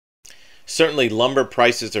Certainly, lumber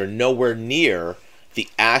prices are nowhere near the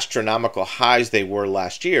astronomical highs they were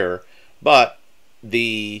last year, but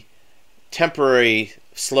the temporary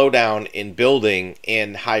slowdown in building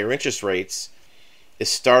and higher interest rates is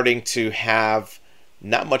starting to have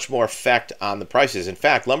not much more effect on the prices. In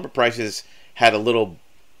fact, lumber prices had a little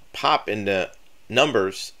pop in the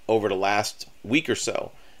numbers over the last week or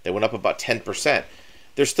so. They went up about 10%.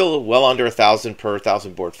 They're still well under 1,000 per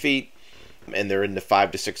 1,000 board feet, and they're in the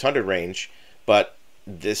 5 to 600 range. But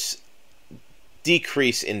this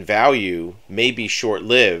decrease in value may be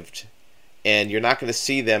short-lived, and you're not going to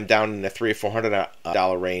see them down in the $300 or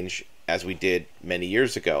 $400 range as we did many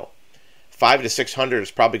years ago. 5 to 600 is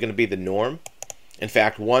probably going to be the norm. In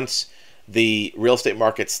fact, once the real estate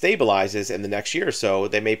market stabilizes in the next year or so,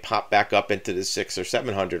 they may pop back up into the 600 or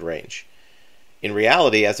 700 range. In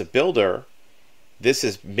reality, as a builder, this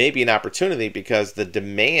is maybe an opportunity because the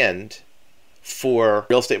demand for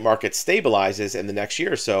real estate market stabilizes in the next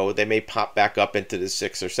year or so, they may pop back up into the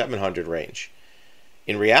 600 or 700 range.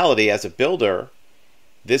 In reality, as a builder,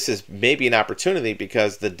 this is maybe an opportunity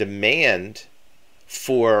because the demand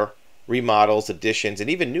for remodels, additions, and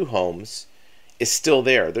even new homes is still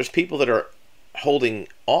there. There's people that are holding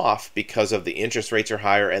off because of the interest rates are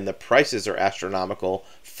higher and the prices are astronomical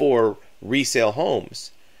for resale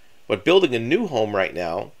homes. But building a new home right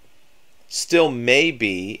now still may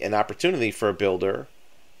be an opportunity for a builder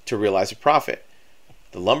to realize a profit.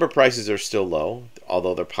 The lumber prices are still low,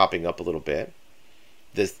 although they're popping up a little bit.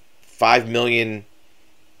 The 5 million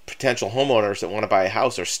potential homeowners that want to buy a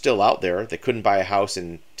house are still out there. They couldn't buy a house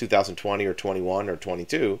in 2020 or 21 or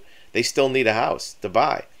 22. They still need a house to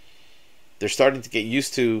buy. They're starting to get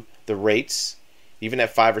used to the rates, even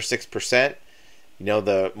at 5 or 6%.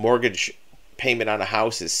 The mortgage payment on a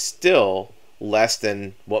house is still less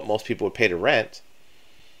than what most people would pay to rent.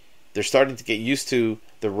 They're starting to get used to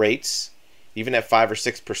the rates, even at 5 or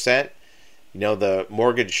 6%. The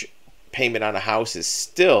mortgage payment on a house is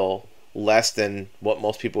still less than what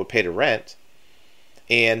most people would pay to rent.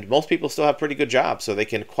 And most people still have pretty good jobs, so they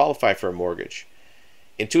can qualify for a mortgage.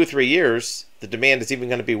 In 2 or 3 years, the demand is even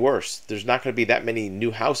going to be worse. There's not going to be that many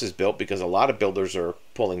new houses built because a lot of builders are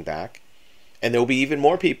pulling back. And there will be even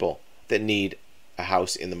more people that need a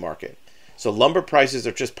house in the market. So lumber prices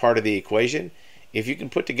are just part of the equation. If you can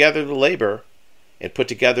put together the labor and put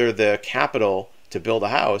together the capital to build a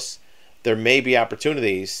house, there may be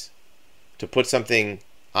opportunities to put something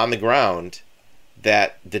on the ground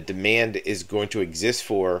that the demand is going to exist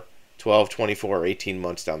for 12, 24, or 18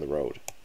 months down the road.